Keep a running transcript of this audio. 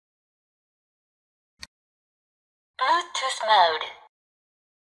Bluetooth mode.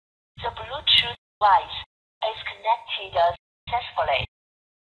 The Bluetooth device is connected successfully.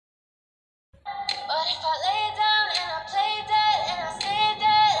 But if I lay down and I play dead and I stay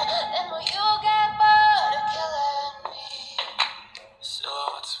dead, then will you get bored of killing me?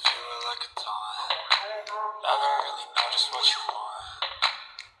 Silhouettes of you are like a taunt. Never really know just what you want.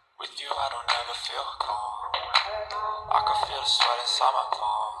 With you I don't ever feel calm. I can feel the sweat inside my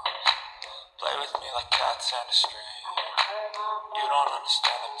palms. Play with me like cats and a string. You don't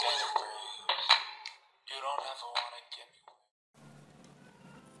understand the pain it brings. You don't ever wanna give me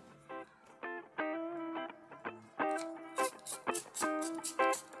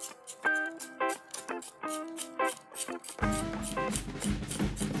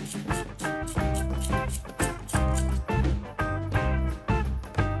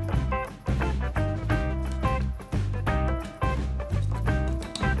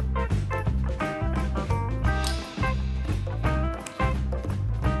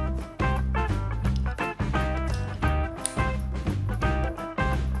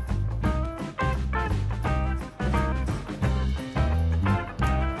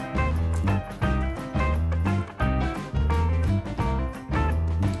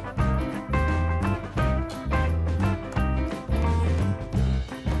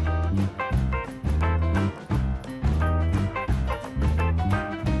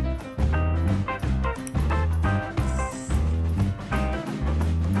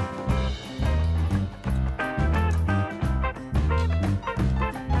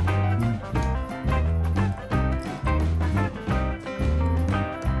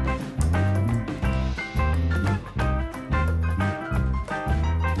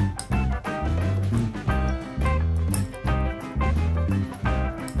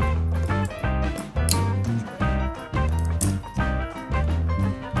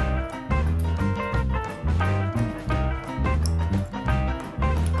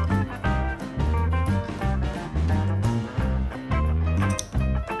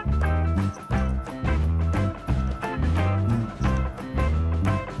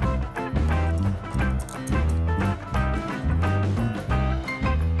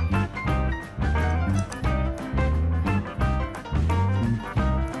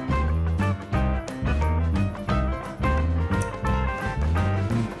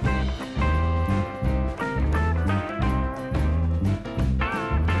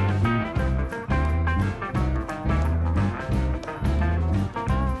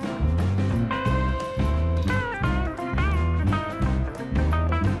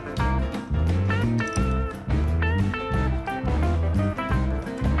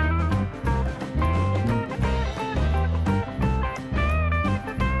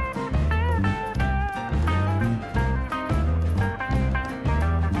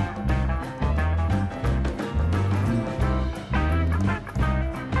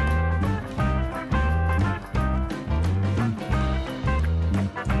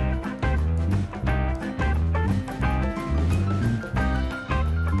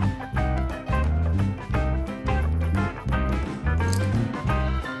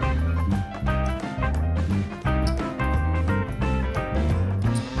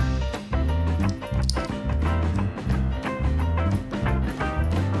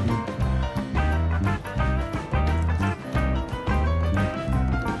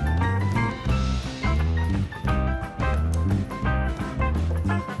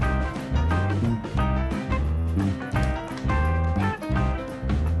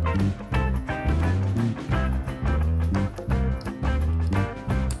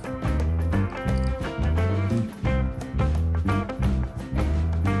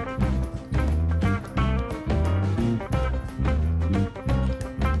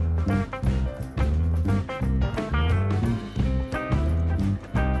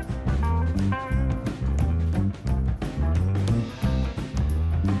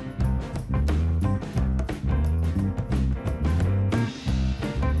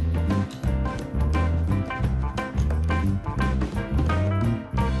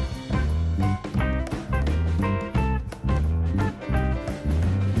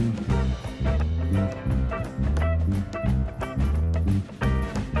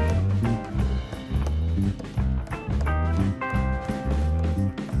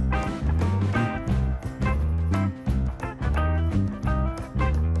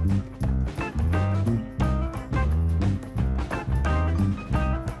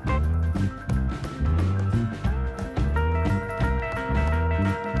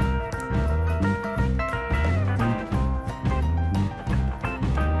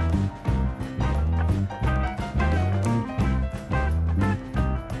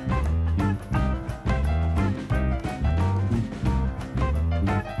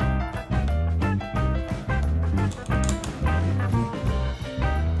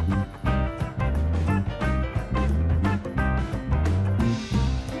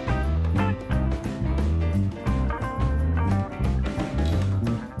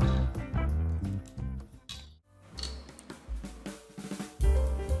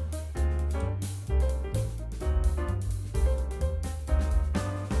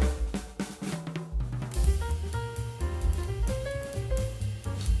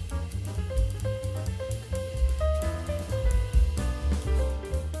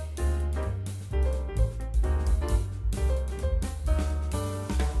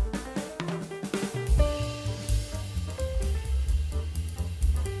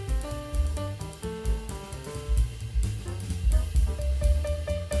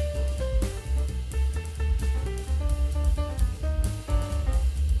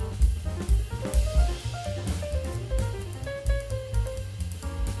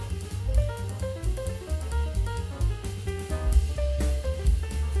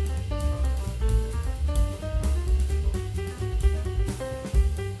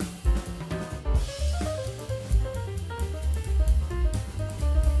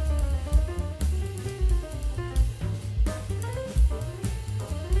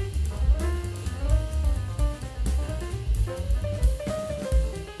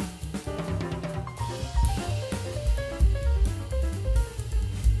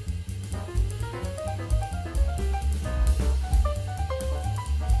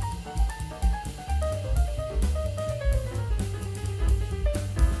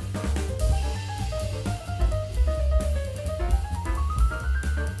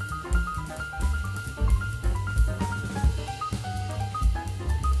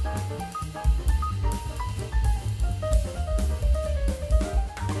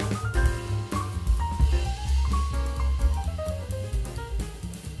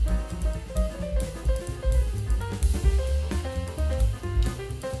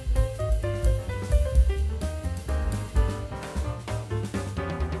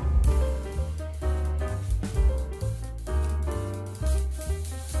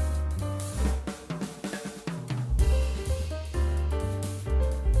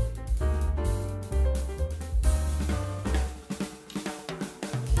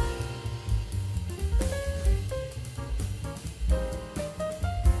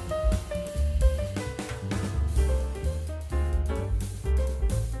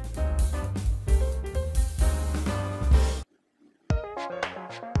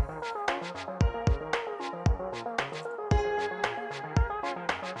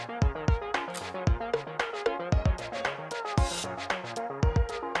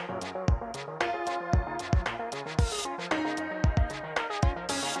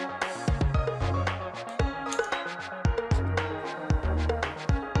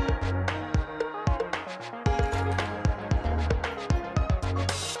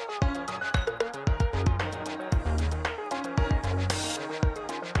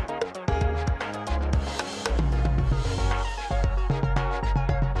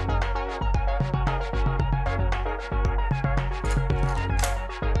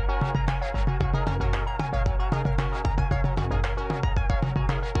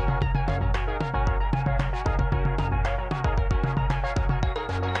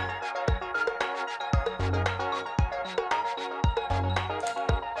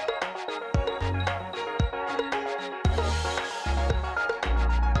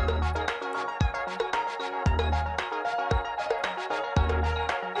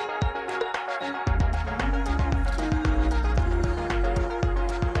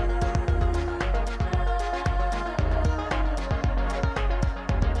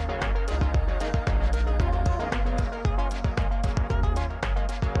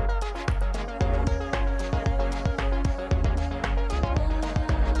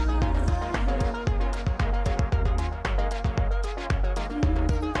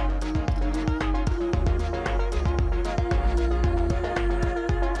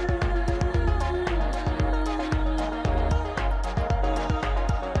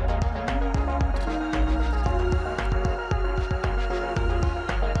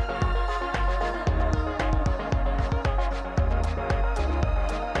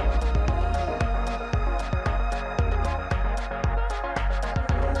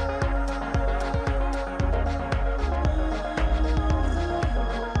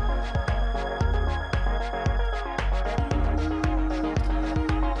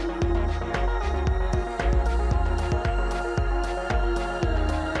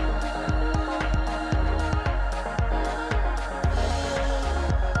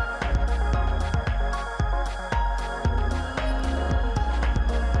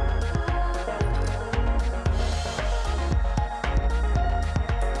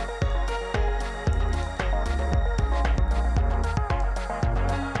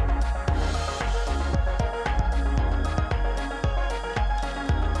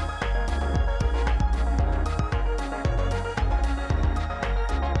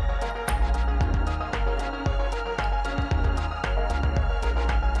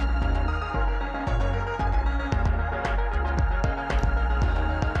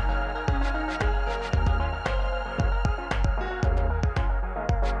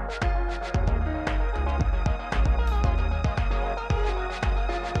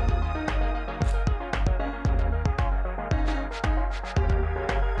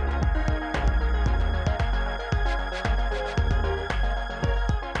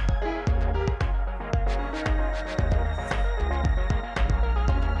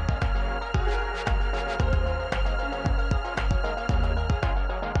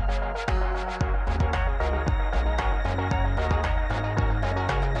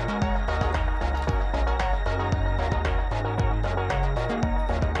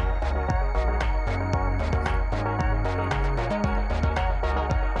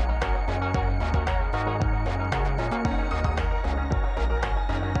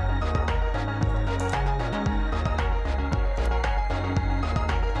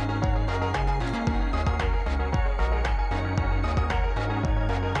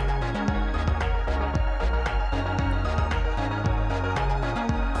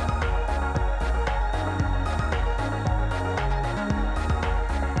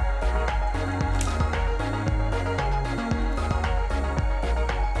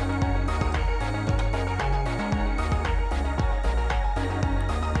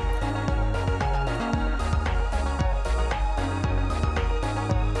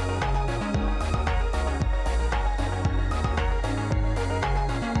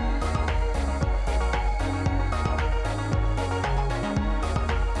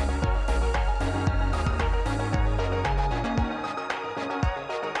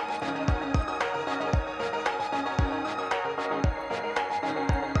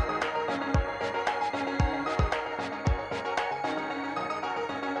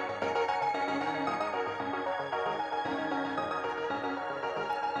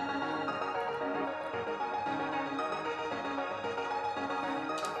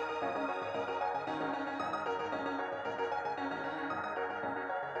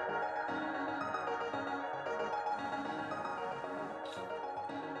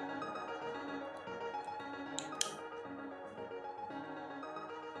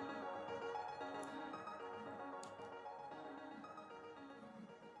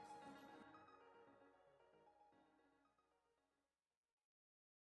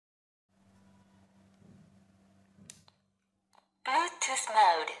Bluetooth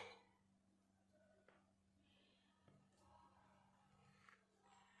mode.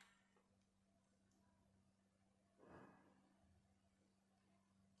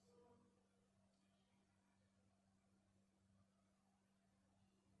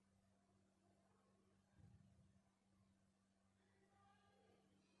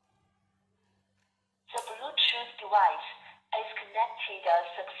 The Bluetooth device is connected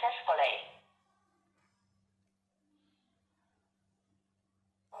successfully.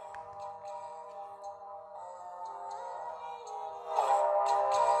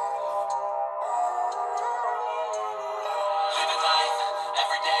 Living life,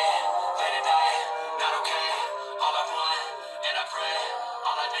 every day, late at night, not okay. All I want, and I pray,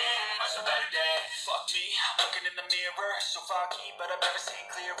 all I need is a better day. Fuck me, looking in the mirror, so foggy, but I've never seen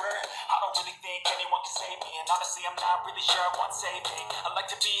clearer. I don't really think anyone can save me, and honestly, I'm not really sure I want saving. I like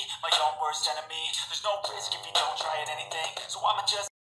to be my own worst enemy. There's no risk if you don't try at anything, so I'ma just